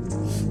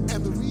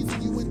and the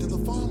reason you went to the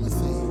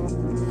pharmacy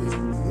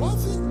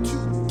wasn't to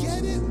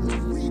get it,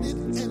 read it,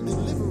 and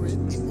deliver it.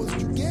 It was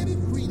to get it,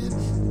 read it,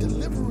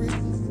 deliver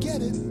it,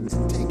 get it,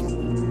 and take it.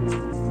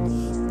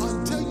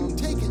 Until you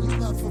take it, you've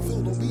not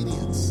fulfilled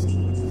obedience.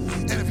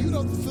 And if you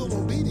don't fulfill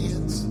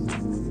obedience,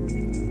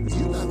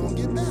 you're not going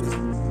to get better.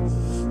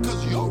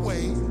 Because your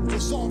way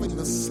was solving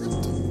the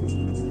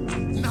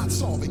symptom, not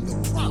solving the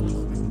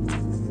problem.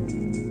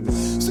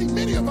 See,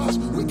 many of us,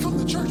 we come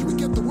to church, we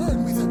get the word,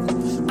 and we say,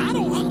 well, I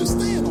don't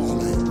understand all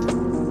that.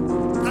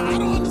 I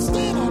don't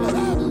understand all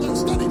that.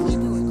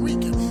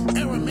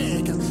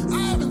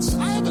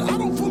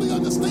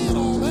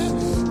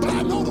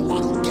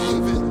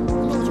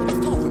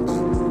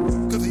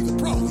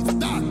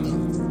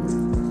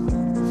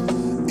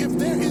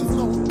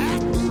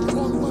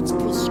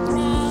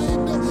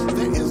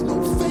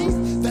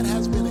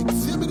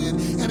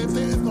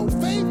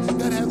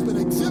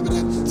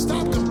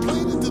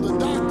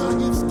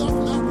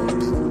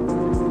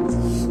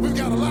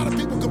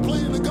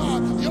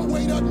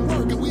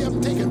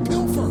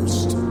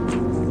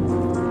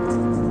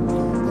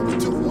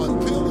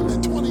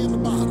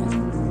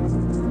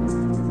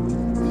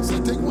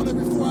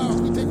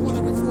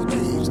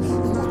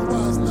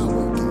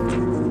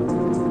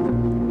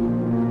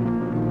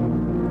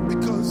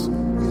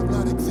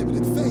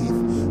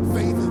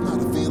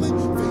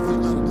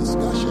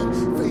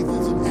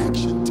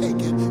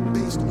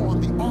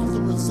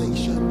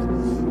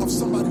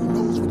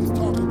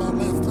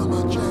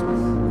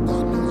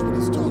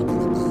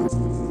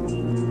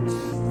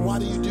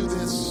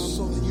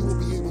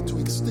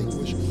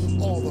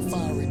 all the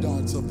fiery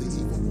darts of the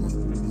evil one.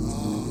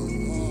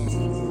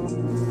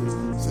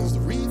 Says the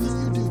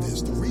reason you do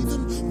this, the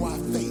reason why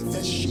faith,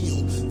 that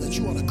shield that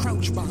you ought to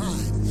crouch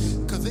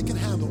behind, because it can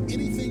handle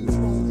anything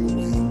thrown your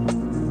way.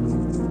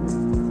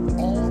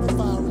 All the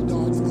fiery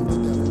darts of the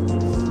devil.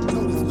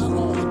 Notice not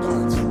all the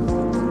darts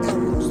were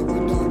arrows that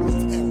were darted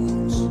with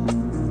arrows.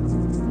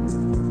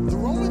 The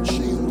Roman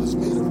shield is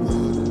made of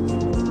wood,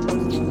 but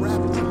it's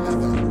wrapped in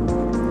leather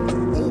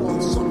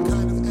or some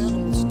kind of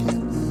animal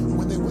skin.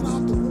 When they went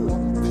out to war,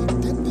 they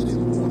dipped it in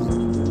water.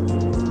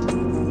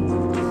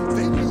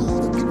 They knew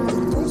that people were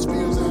going to throw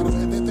spears at them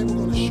and that they were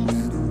going to shoot at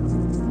them.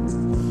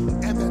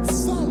 And that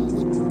some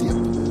would dip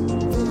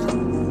their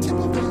tip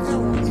of their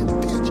arrow in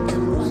pitch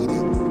and light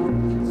it.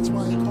 That's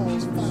why it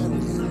calls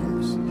fiery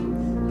arrows.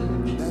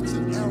 That's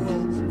an arrow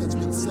that's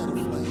been set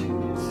aflame.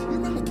 You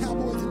remember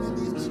cowboys and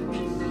Indians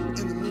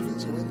in the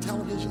movies or in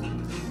television?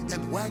 And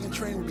the wagon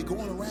train would be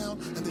going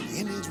around, and then the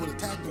Indians would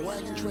attack the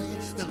wagon train.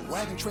 Then the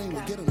wagon train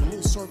would get in a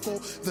little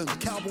circle. Then the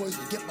cowboys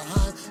would get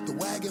behind the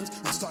wagons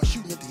and start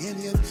shooting at the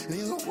Indians. And the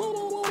Indians go, whoa,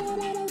 whoa, whoa, whoa,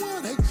 whoa, whoa.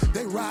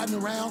 They riding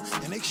around,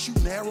 and they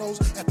shooting arrows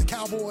at the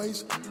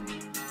cowboys.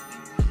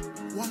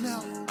 Well,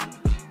 now,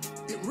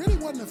 it really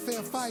wasn't a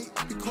fair fight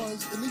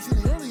because, at least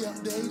in the earlier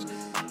days,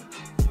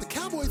 the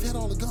cowboys had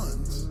all the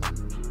guns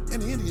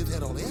and the Indians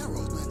had all the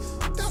arrows, man.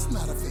 That's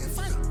not a fair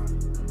fight.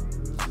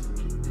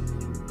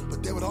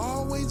 But there would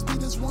always be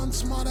this one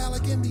smart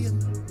aleck Indian.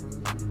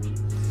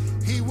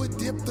 He would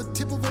dip the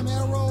tip of an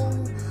arrow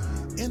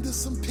into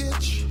some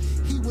pitch.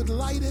 He would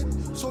light it,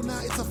 so now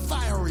it's a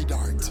fiery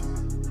dart.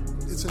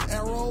 It's an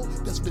arrow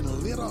that's been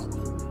lit up.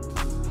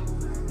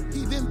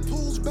 He then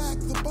pulls back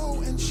the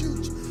bow and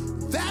shoots.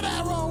 That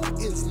arrow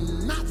is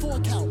not for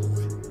a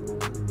cowboy.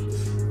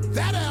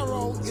 That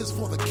arrow is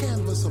for the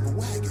canvas of a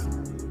wagon.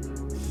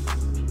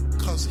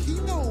 Because he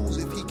knows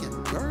if he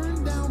can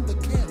burn down the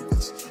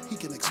canvas, he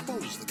can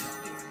expose the cowboy.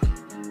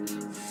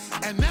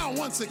 And now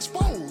once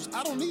exposed,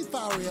 I don't need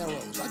fiery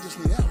arrows. I just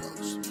need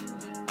arrows.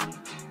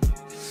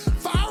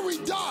 Fiery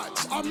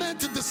darts are meant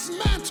to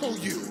dismantle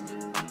you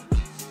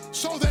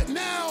so that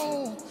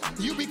now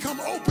you become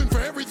open for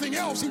everything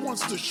else he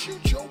wants to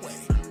shoot your way.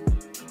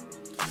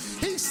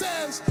 He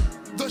says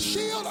the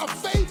shield of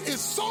faith is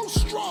so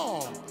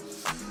strong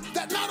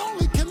that not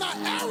only cannot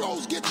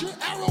arrows get your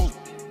arrows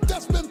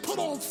that's been put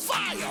on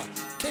fire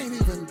can't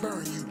even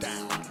burn you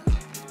down.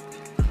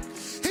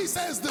 He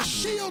says the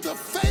shield of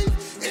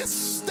faith is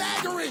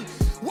staggering.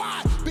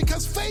 Why?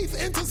 Because faith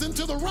enters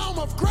into the realm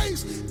of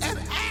grace and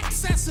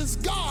accesses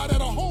God at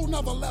a whole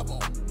nother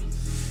level.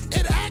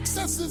 It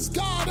accesses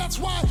God. That's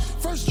why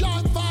 1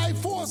 John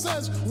 5:4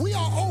 says we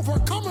are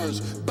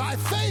overcomers by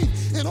faith.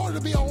 In order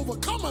to be an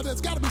overcomer,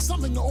 there's got to be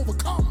something to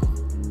overcome.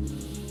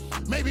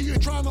 Maybe you're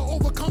trying to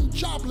overcome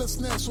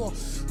joblessness or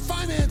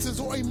finances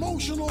or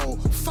emotional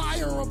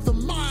fire of the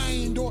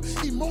mind or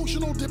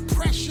emotional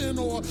depression,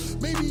 or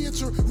maybe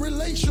it's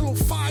relational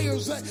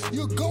fires that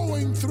you're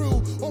going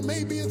through, or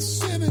maybe it's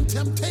sin and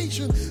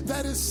temptation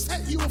that has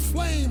set you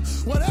aflame.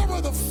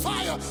 Whatever the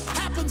fire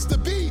happens to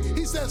be,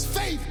 he says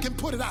faith can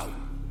put it out.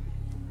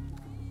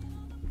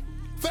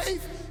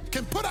 Faith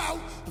can put out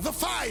the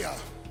fire.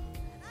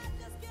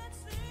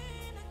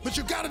 But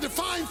you've got to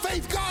define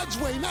faith God's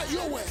way, not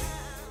your way.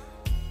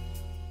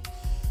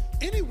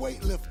 Any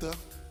weightlifter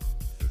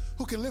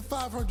who can lift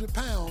 500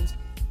 pounds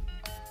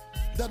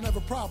doesn't have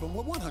a problem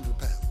with 100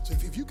 pounds.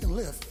 If you can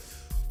lift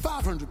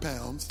 500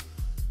 pounds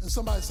and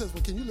somebody says,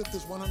 well, can you lift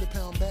this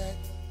 100-pound bag?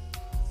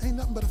 Ain't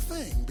nothing but a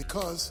thing,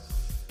 because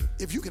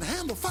if you can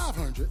handle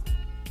 500,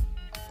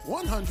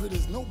 100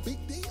 is no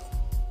big deal.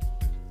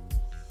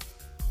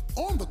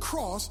 On the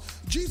cross,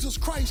 Jesus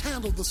Christ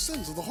handled the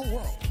sins of the whole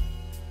world.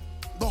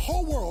 The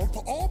whole world,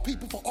 for all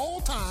people, for all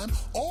time,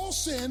 all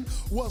sin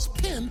was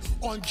pinned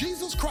on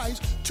Jesus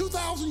Christ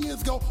 2,000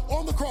 years ago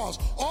on the cross.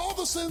 All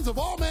the sins of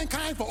all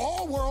mankind for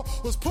all world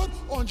was put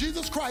on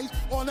Jesus Christ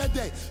on that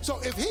day.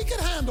 So if he can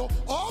handle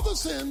all the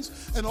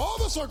sins and all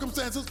the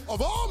circumstances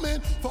of all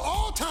men for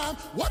all time,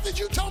 what did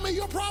you tell me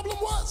your problem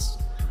was?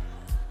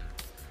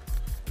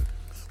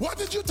 What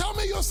did you tell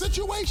me your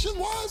situation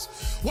was?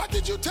 What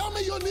did you tell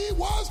me your need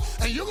was?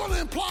 And you're going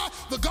to imply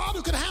the God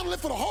who can handle it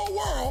for the whole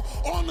world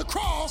on the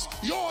cross,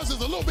 yours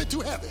is a little bit too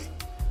heavy.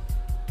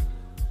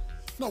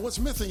 No, what's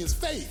missing is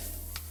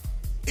faith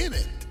in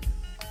it,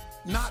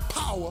 not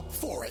power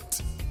for it.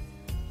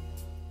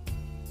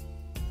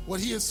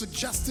 What he is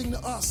suggesting to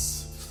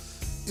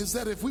us is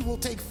that if we will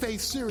take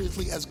faith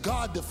seriously as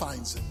God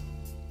defines it,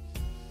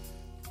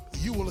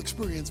 you will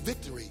experience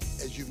victory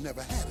as you've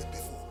never had it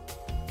before.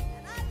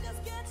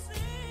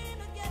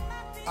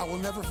 I will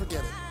never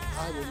forget it.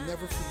 I will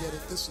never forget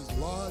it. This is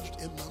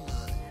lodged in my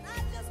mind.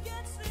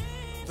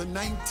 The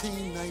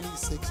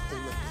 1996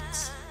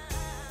 Olympics.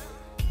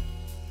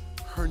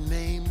 Her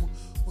name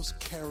was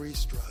Carrie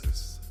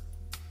Struggs.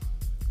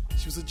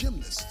 She was a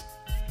gymnast,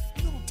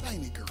 a little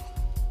tiny girl.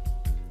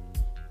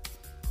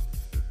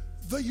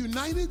 The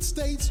United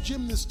States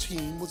gymnast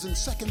team was in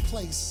second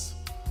place.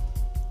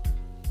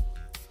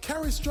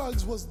 Carrie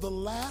Struggs was the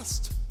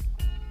last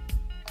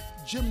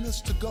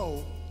gymnast to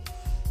go,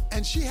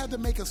 And she had to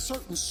make a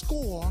certain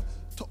score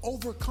to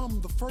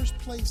overcome the first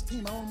place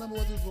team. I don't remember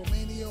whether it was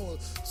Romania or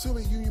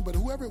Soviet Union, but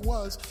whoever it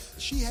was,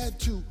 she had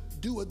to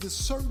do this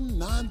certain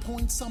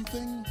 9-point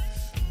something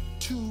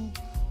to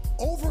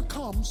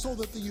overcome so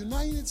that the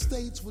United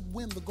States would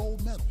win the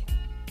gold medal.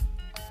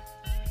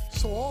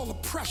 So all the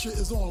pressure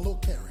is on little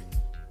Carrie.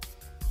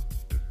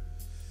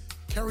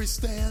 Carrie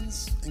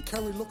stands and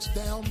Carrie looks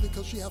down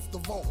because she has to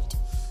vault.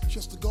 She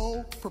has to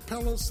go,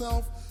 propel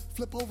herself,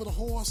 flip over the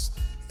horse,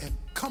 and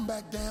come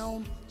back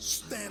down,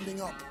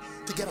 standing up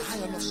to get a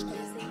high enough score.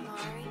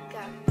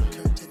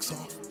 Carrie takes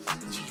off,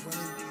 and she's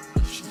running.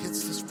 She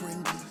hits the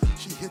spring,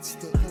 she hits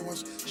the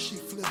horse, she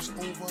flips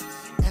over,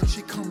 and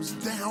she comes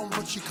down,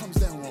 but she comes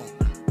down wrong.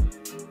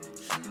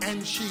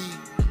 And she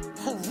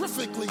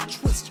horrifically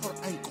twists her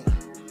ankle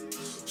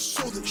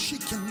so that she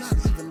cannot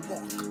even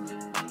walk.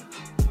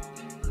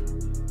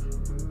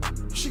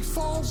 She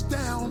falls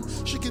down,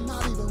 she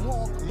cannot even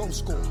walk, low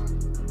score.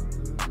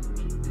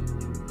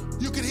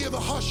 You could hear the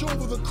hush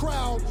over the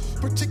crowd,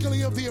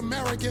 particularly of the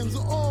Americans.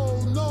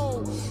 Oh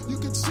no, you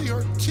could see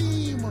her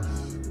team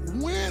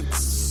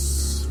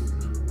wince.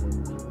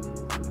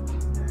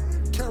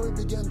 Carrie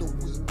began to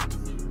weep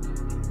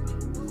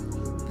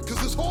because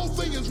this whole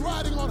thing is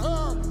riding on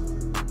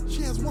her.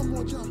 She has one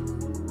more jump,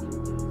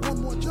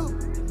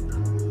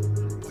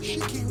 but she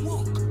can't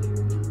walk.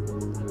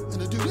 And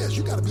to do this,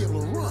 you gotta be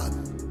able to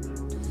run.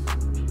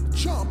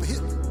 Jump,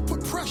 hit,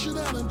 put pressure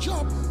down and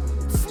jump,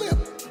 flip,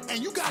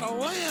 and you gotta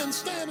land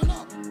standing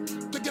up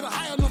to get a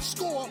high enough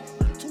score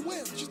to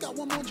win. She's got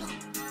one more jump.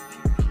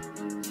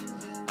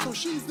 So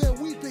she's there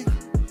weeping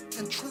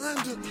and trying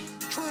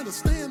to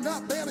stand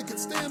up. Barely can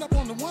stand up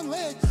on the one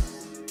leg.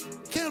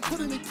 Can't put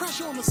any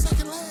pressure on the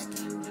second leg.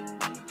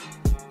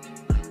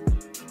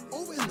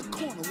 Over in the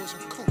corner was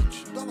her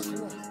coach, Bella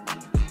Corona,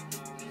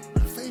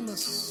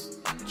 famous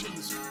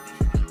gymnast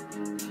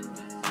coach.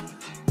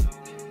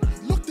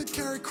 He looked at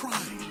Carrie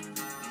crying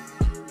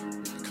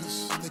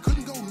because they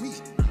couldn't go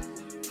meet.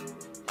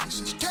 He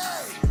says,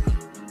 Carrie,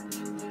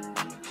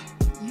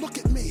 look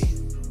at me.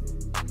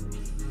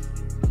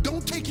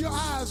 Don't take your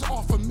eyes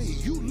off of me.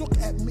 You look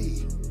at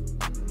me.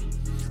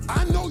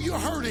 I know you're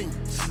hurting.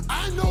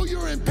 I know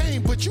you're in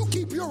pain, but you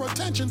keep your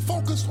attention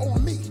focused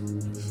on me.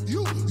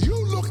 You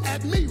look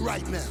at me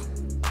right now.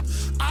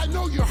 I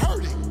know you're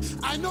hurting.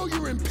 I know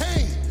you're in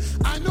pain.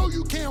 I know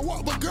you can't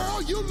walk, but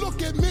girl, you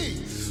look at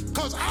me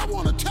because I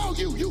want to tell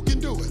you you can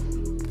do it.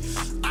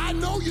 I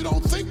know you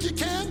don't think you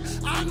can.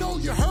 I know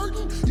you're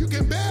hurting. You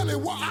can barely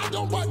walk.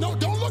 Don't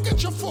look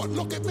at your foot.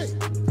 Look at me.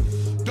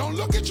 Don't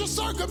look at your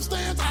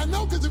circumstance. I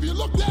know, because if you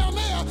look down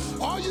there,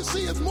 all you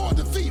see is more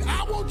defeat.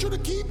 I want you to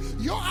keep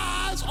your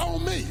eyes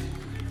on me.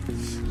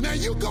 Now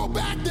you go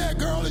back there,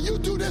 girl, and you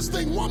do this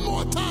thing one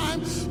more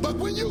time, but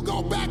when you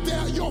go back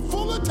there, your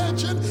full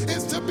attention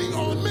is to be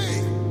on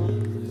me.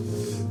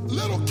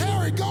 Little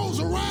Carrie goes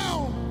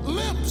around,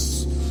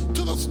 limps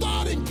to the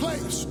starting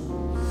place,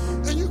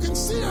 and you can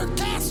see her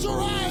cast her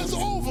eyes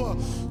over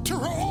to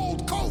her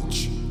old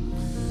coach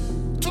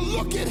to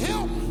look at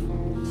him.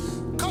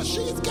 Because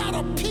she's got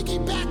to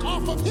piggyback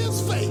off of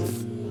his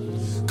faith.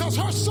 Because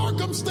her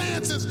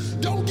circumstances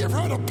don't give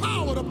her the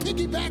power to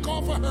piggyback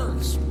off of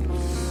hers.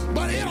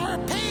 But in her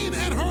pain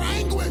and her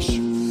anguish,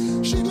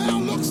 she now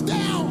looks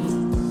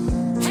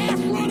down, half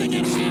running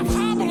and half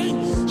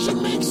hobbling. She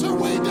makes her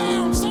way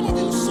down. Some of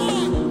you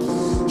saw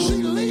it.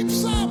 She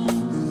leaps up.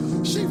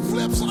 She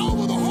flips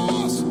over the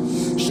horse.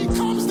 She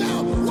comes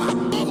down. Whop,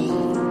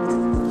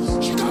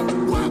 boom. She goes,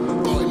 whop,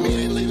 boom.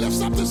 Immediately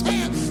lifts up this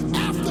hand.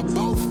 After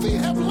both feet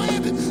have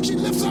landed, she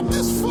lifts up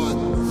this foot.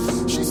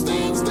 She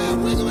stands there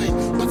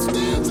wiggling, but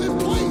stands in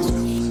place.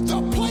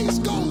 The place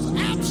goes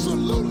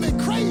absolutely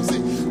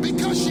crazy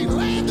because she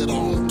landed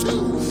on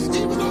two,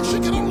 even though she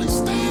could only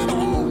stand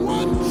on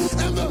one.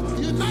 And the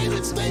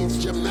United States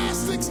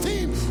gymnastics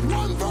team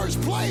won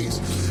first place.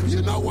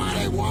 You know why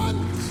they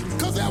won?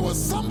 Because there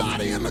was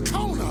somebody in the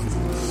corner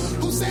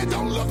who said,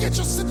 don't look at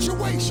your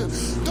situation.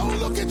 Don't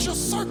look at your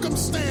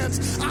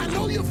circumstance. I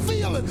know you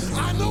feel it.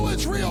 I know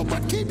it's real,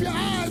 but keep your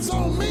eyes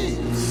on me.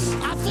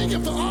 I think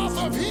if the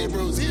author of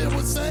Hebrews here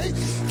would say,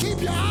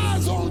 keep your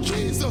eyes on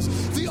Jesus,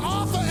 the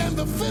author and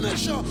the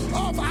finisher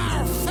of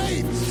our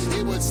faith,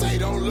 he would say,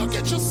 don't look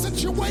at your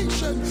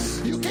situation.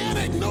 You can't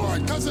ignore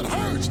it because it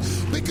hurts.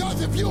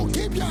 Because if you'll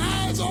keep your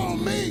eyes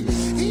on me,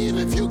 even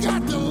if you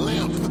got the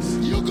limp,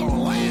 you're going to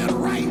land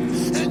right.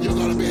 And you're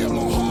going to be able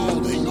to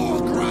hold in your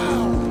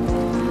ground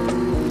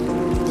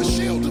the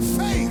shield of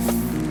faith,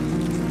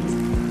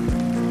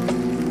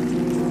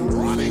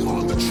 running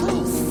on the truth.